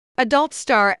Adult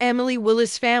star Emily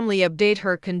Willis family update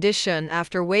her condition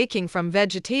after waking from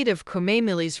vegetative coma.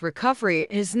 Emily's recovery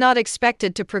is not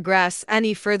expected to progress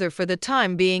any further for the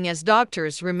time being, as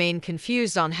doctors remain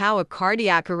confused on how a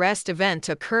cardiac arrest event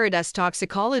occurred, as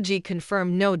toxicology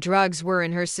confirmed no drugs were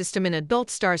in her system. An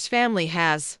adult star's family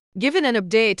has given an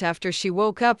update after she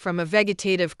woke up from a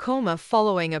vegetative coma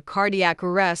following a cardiac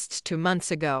arrest 2 months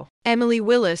ago. Emily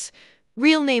Willis,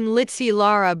 real name Litzy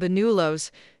Lara Banulos,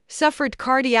 suffered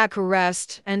cardiac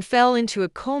arrest and fell into a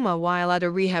coma while at a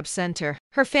rehab center.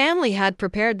 Her family had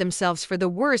prepared themselves for the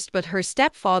worst, but her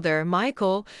stepfather,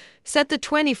 Michael, said the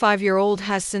 25-year-old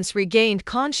has since regained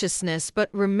consciousness but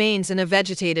remains in a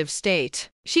vegetative state.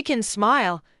 She can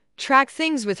smile, track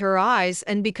things with her eyes,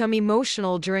 and become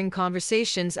emotional during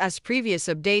conversations, as previous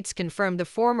updates confirmed the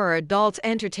former adult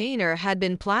entertainer had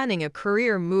been planning a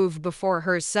career move before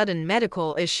her sudden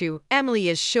medical issue. Emily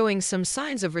is showing some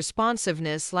signs of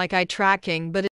responsiveness like eye tracking, but